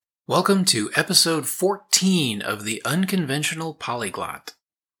Welcome to episode 14 of the Unconventional Polyglot.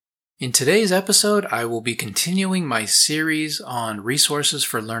 In today's episode, I will be continuing my series on resources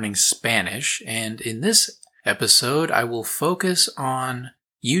for learning Spanish, and in this episode, I will focus on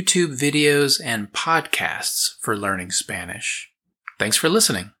YouTube videos and podcasts for learning Spanish. Thanks for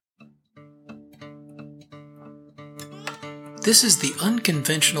listening. This is the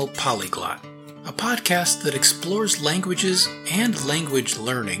Unconventional Polyglot, a podcast that explores languages and language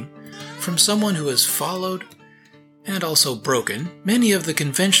learning from someone who has followed, and also broken, many of the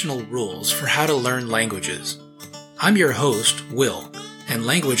conventional rules for how to learn languages. I'm your host, Will, and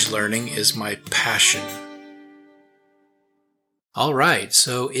language learning is my passion. Alright,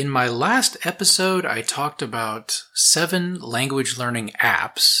 so in my last episode, I talked about 7 language learning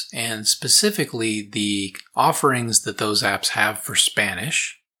apps, and specifically the offerings that those apps have for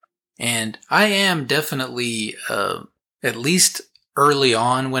Spanish. And I am definitely, at least early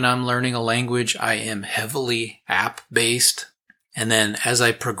on when I'm learning a language, I am heavily app-based. And then as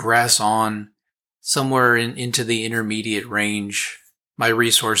I progress on somewhere into the intermediate range, my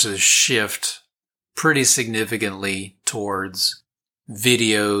resources shift pretty significantly towards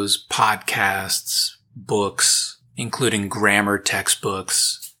videos, podcasts, books, including grammar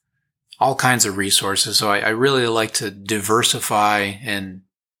textbooks, all kinds of resources. So I really like to diversify and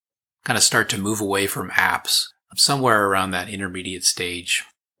kind of start to move away from apps. Somewhere around that intermediate stage.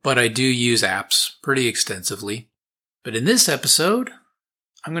 But I do use apps pretty extensively. But in this episode,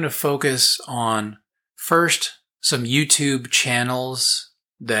 I'm going to focus on, first, some YouTube channels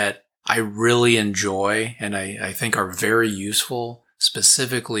that I really enjoy and I think are very useful,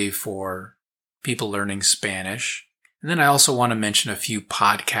 specifically for people learning Spanish. And then I also want to mention a few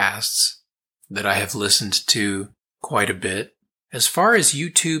podcasts that I have listened to quite a bit. As far as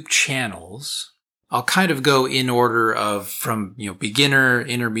YouTube channels, I'll kind of go in order of from, beginner,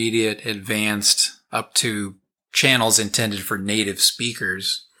 intermediate, advanced, up to channels intended for native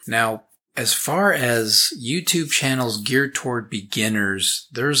speakers. Now, as far as YouTube channels geared toward beginners,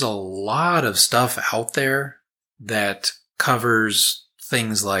 there's a lot of stuff out there that covers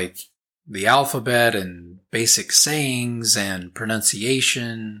things like the alphabet and basic sayings and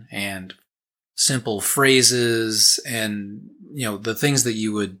pronunciation and simple phrases and, the things that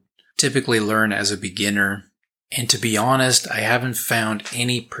you would typically learn as a beginner. And to be honest, I haven't found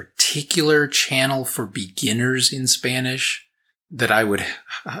any particular channel for beginners in Spanish that I would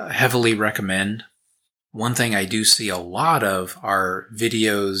heavily recommend. One thing I do see a lot of are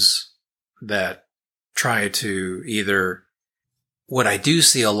videos that try to what I do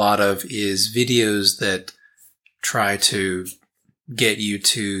see a lot of is videos that try to get you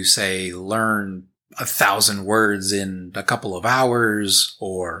to, say, learn 1,000 words in a couple of hours,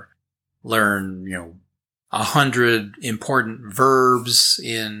 or learn, 100 important verbs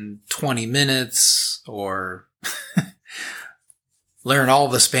in 20 minutes, or learn all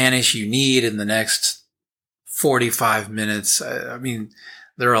the Spanish you need in the next 45 minutes. I mean,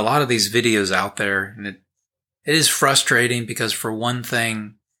 there are a lot of these videos out there, and it is frustrating because, for one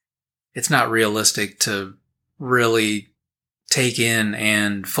thing, it's not realistic to really take in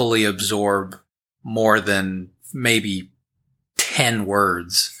and fully absorb more than maybe 10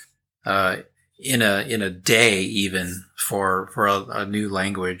 words in a day, even for a new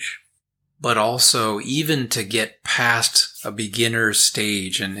language. But also, even to get past a beginner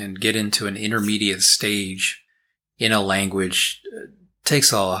stage and get into an intermediate stage in a language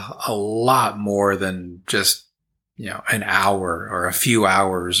takes a lot more than just, an hour or a few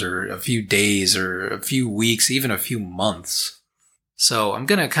hours or a few days or a few weeks, even a few months. So I'm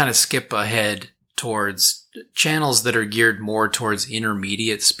going to kind of skip ahead towards channels that are geared more towards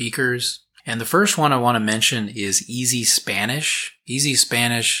intermediate speakers. And the first one I want to mention is Easy Spanish. Easy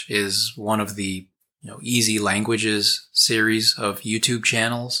Spanish is one of the Easy Languages series of YouTube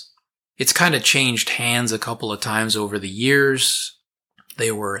channels. It's kind of changed hands a couple of times over the years.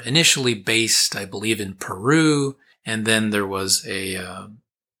 They were initially based, I believe, in Peru, and then there was a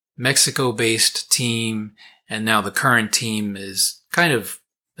Mexico-based team, and now the current team is kind of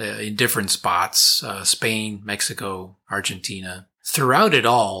in different spots, Spain, Mexico, Argentina. Throughout it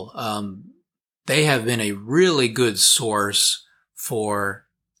all, they have been a really good source for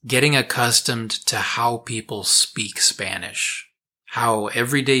getting accustomed to how people speak Spanish, how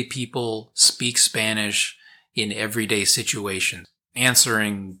everyday people speak Spanish in everyday situations,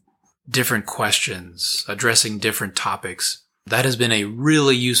 answering different questions, addressing different topics. That has been a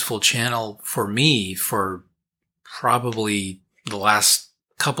really useful channel for me for probably the last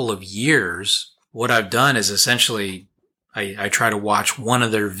couple of years. What I've done is essentially I try to watch one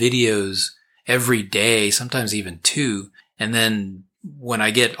of their videos every day, sometimes even 2, and then when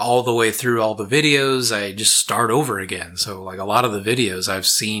I get all the way through all the videos, I just start over again. So like a lot of the videos I've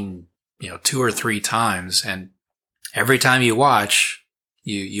seen, 2 or 3 times, and every time you watch,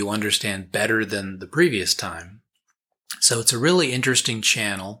 you understand better than the previous time. So it's a really interesting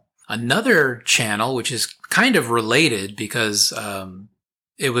channel. Another channel, which is kind of related because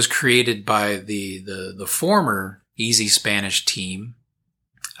it was created by the former Easy Spanish team,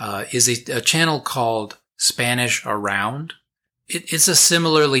 is a channel called Spanish Around. It's a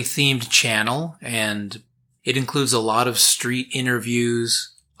similarly themed channel, and it includes a lot of street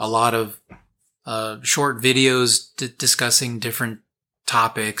interviews, a lot of short videos discussing different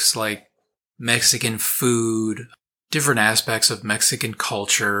topics like Mexican food, different aspects of Mexican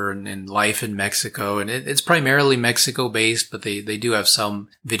culture and life in Mexico. And it's primarily Mexico-based, but they do have some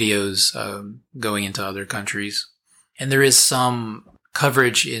videos going into other countries. And there is some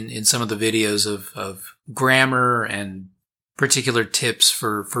coverage in some of the videos of grammar and particular tips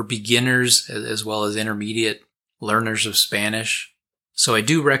for beginners as well as intermediate learners of Spanish. So I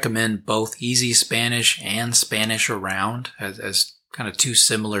do recommend both Easy Spanish and Spanish Around as kind of 2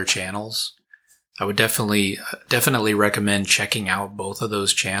 similar channels. I would definitely recommend checking out both of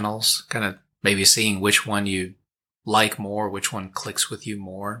those channels, kind of maybe seeing which one you like more, which one clicks with you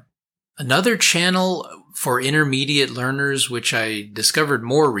more. Another channel for intermediate learners, which I discovered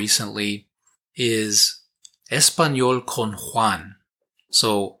more recently, is Español con Juan.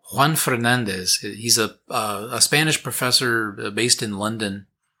 So Juan Fernandez, he's a Spanish professor based in London.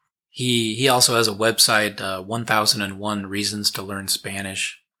 He also has a website, 1001 Reasons to Learn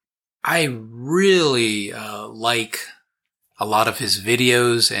Spanish. I really like a lot of his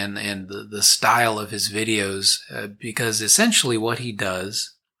videos and the style of his videos because essentially what he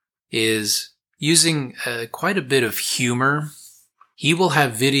does is using quite a bit of humor. He will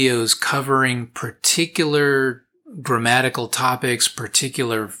have videos covering particular grammatical topics,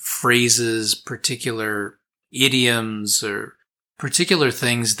 particular phrases, particular idioms, or particular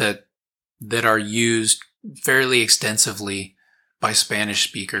things that are used fairly extensively by Spanish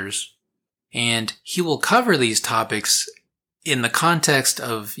speakers. And he will cover these topics in the context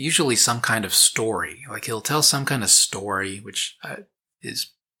of usually some kind of story. Like he'll tell some kind of story, which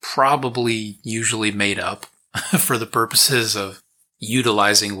is probably usually made up for the purposes of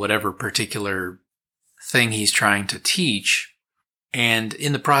utilizing whatever particular thing he's trying to teach. And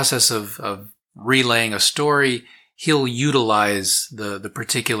in the process of relaying a story, he'll utilize the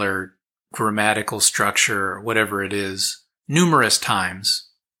particular grammatical structure, whatever it is, numerous times.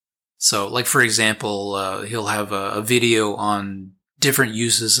 So, like for example, he'll have a video on different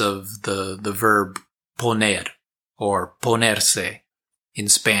uses of the verb poner or ponerse in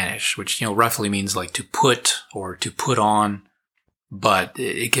Spanish, which, roughly means like to put or to put on, but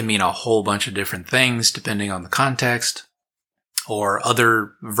it can mean a whole bunch of different things depending on the context, or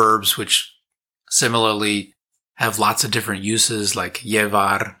other verbs which similarly have lots of different uses like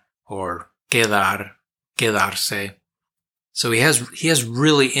llevar or quedar, quedarse. So he has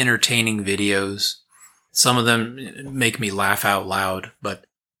really entertaining videos. Some of them make me laugh out loud, but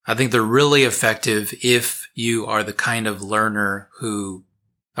I think they're really effective if you are the kind of learner who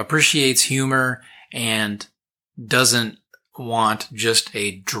appreciates humor and doesn't want just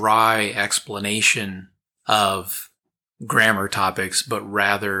a dry explanation of grammar topics, but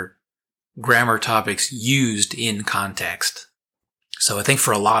rather grammar topics used in context. So I think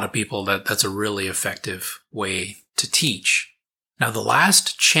for a lot of people that's a really effective way to teach. Now the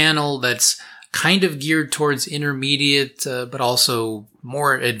last channel that's kind of geared towards intermediate, but also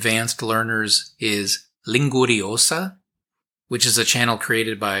more advanced learners is Linguriosa, which is a channel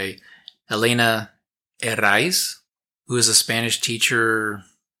created by Elena Herraiz, who is a Spanish teacher,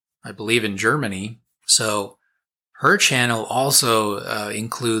 I believe, in Germany. So her channel also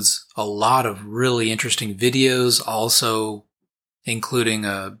includes a lot of really interesting videos, also including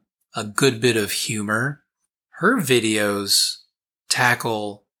a good bit of humor. Her videos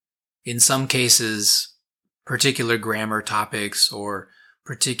tackle, in some cases, particular grammar topics or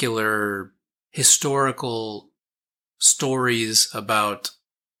particular historical stories about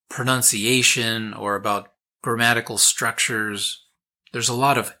pronunciation or about grammatical structures. There's a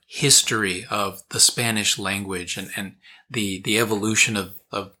lot of history of the Spanish language and the evolution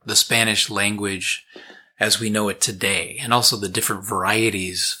of the Spanish language as we know it today, and also the different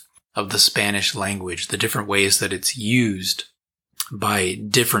varieties of the Spanish language, the different ways that it's used by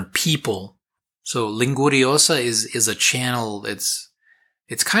different people. So Linguriosa is a channel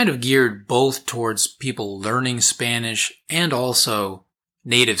it's kind of geared both towards people learning Spanish and also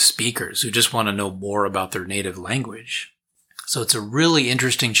native speakers who just want to know more about their native language. So it's a really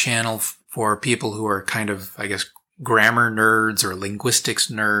interesting channel for people who are kind of, I guess, grammar nerds or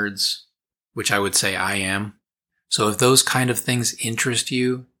linguistics nerds, which I would say I am. So if those kind of things interest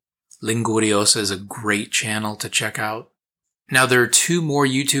you, Linguriosa is a great channel to check out. Now, there are two more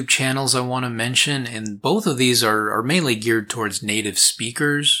YouTube channels I want to mention, and both of these are mainly geared towards native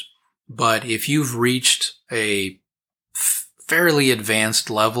speakers. But if you've reached a fairly advanced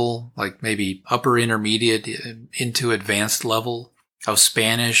level, like maybe upper intermediate into advanced level of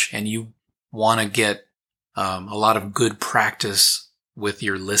Spanish, and you want to get a lot of good practice with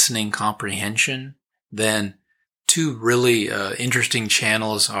your listening comprehension, then two really interesting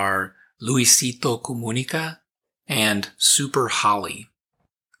channels are Luisito Comunica and Super Holly.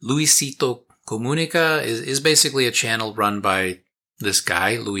 Luisito Comunica is basically a channel run by this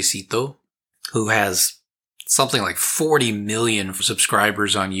guy, Luisito, who has something like 40 million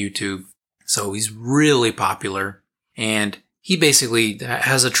subscribers on YouTube. So he's really popular. And he basically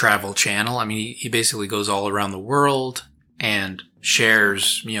has a travel channel. I mean, he basically goes all around the world and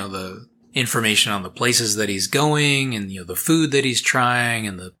shares, the information on the places that he's going and, the food that he's trying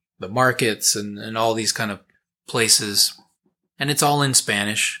and the markets and all these kind of places. And it's all in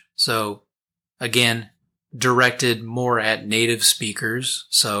Spanish. So again, directed more at native speakers.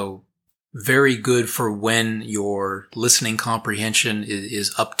 So very good for when your listening comprehension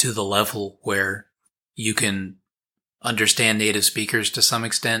is up to the level where you can understand native speakers to some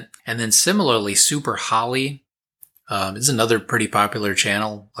extent. And then similarly, Super Holly is another pretty popular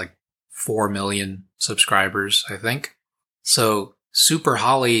channel, like 4 million subscribers, I think. So Super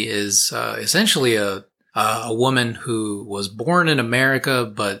Holly is essentially a woman who was born in America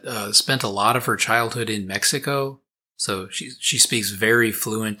but spent a lot of her childhood in Mexico. So she speaks very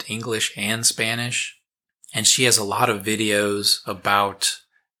fluent English and Spanish. And she has a lot of videos about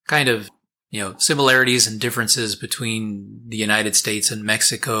kind of, similarities and differences between the United States and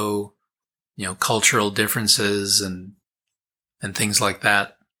Mexico, cultural differences and things like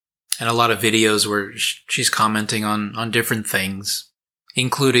that. And a lot of videos where she's commenting on different things,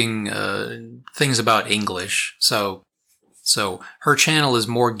 including things about English. So her channel is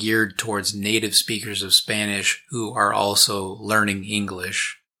more geared towards native speakers of Spanish who are also learning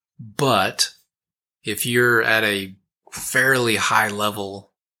English. But if you're at a fairly high level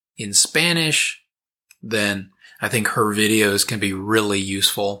in Spanish, then I think her videos can be really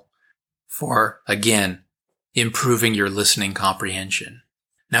useful for, again, improving your listening comprehension.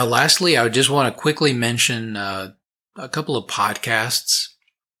 Now, lastly, I would just want to quickly mention a couple of podcasts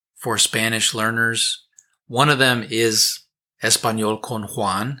for Spanish learners. One of them is Español con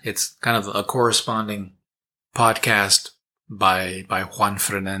Juan. It's kind of a corresponding podcast by Juan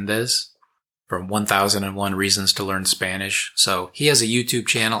Fernandez from 1001 Reasons to Learn Spanish. So he has a YouTube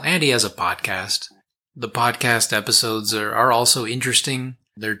channel and he has a podcast. The podcast episodes are also interesting.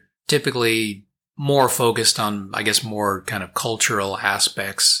 They're typically more focused on, I guess, more kind of cultural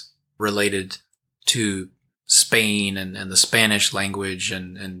aspects related to Spain and the Spanish language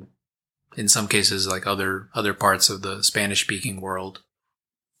and in some cases like other parts of the Spanish speaking world.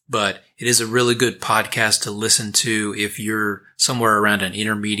 But it is a really good podcast to listen to if you're somewhere around an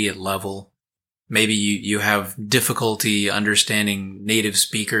intermediate level. Maybe you have difficulty understanding native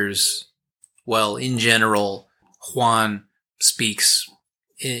speakers. Well, in general, Juan speaks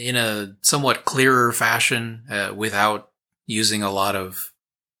in a somewhat clearer fashion without using a lot of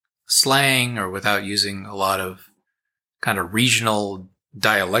slang or without using a lot of kind of regional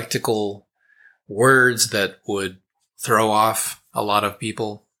dialectical words that would throw off a lot of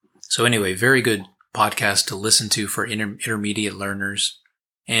people. So anyway, very good podcast to listen to for intermediate learners.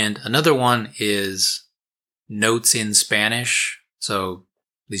 And another one is Notes in Spanish. So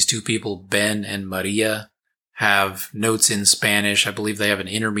these two people, Ben and Maria, have Notes in Spanish. I believe they have an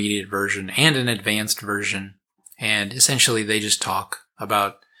intermediate version and an advanced version. And essentially they just talk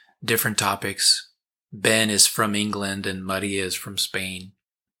about different topics. Ben is from England and Maria is from Spain.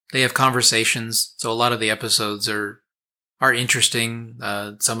 They have conversations. So a lot of the episodes are interesting.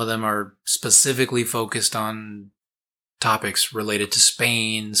 Some of them are specifically focused on topics related to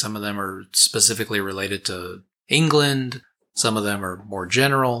Spain. Some of them are specifically related to England. Some of them are more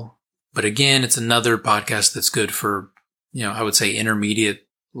general. But again, it's another podcast that's good for, I would say intermediate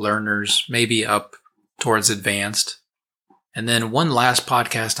learners, maybe up towards advanced. And then one last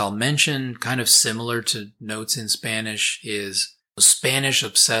podcast I'll mention, kind of similar to Notes in Spanish, is Spanish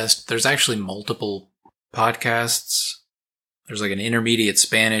Obsessed. There's actually multiple podcasts. There's like an intermediate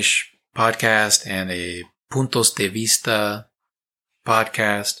Spanish podcast and a Puntos de Vista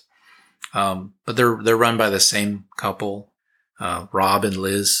podcast. But they're run by the same couple, Rob and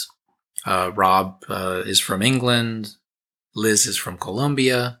Liz. Rob is from England. Liz is from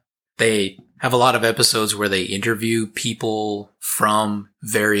Colombia. They have a lot of episodes where they interview people from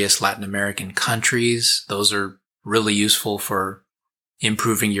various Latin American countries. Those are really useful for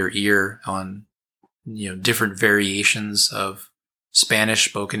improving your ear on, different variations of Spanish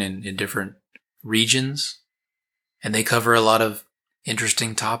spoken in different regions. And they cover a lot of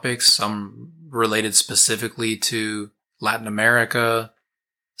interesting topics, some related specifically to Latin America,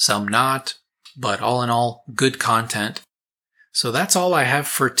 some not, but all in all, good content. So that's all I have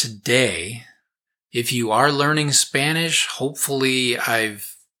for today. If you are learning Spanish, hopefully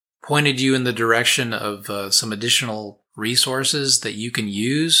I've pointed you in the direction of some additional resources that you can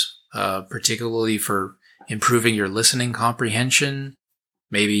use, particularly for improving your listening comprehension,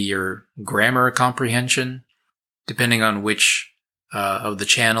 maybe your grammar comprehension, depending on which of the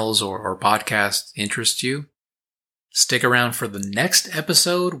channels or podcasts interest you. Stick around for the next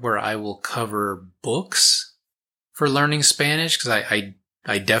episode where I will cover books for learning Spanish, because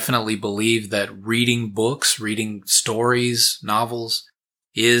I definitely believe that reading books, reading stories, novels,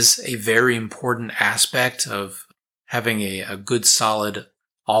 is a very important aspect of having a good, solid,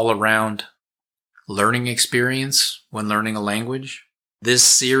 all-around learning experience when learning a language. This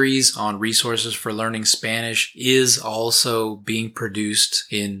series on resources for learning Spanish is also being produced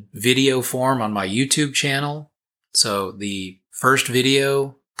in video form on my YouTube channel. So the first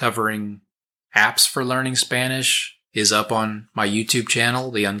video covering apps for learning Spanish is up on my YouTube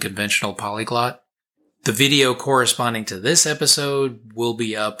channel, The Unconventional Polyglot. The video corresponding to this episode will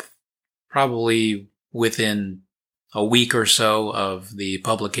be up probably within a week or so of the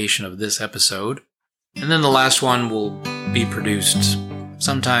publication of this episode. And then the last one will be produced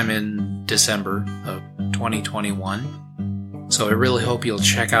sometime in December of 2021. So I really hope you'll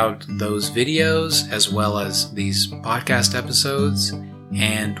check out those videos as well as these podcast episodes.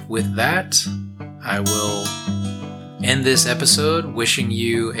 And with that, I will end this episode wishing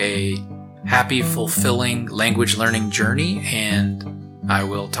you a happy, fulfilling language learning journey, and I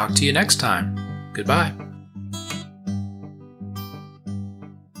will talk to you next time. Goodbye.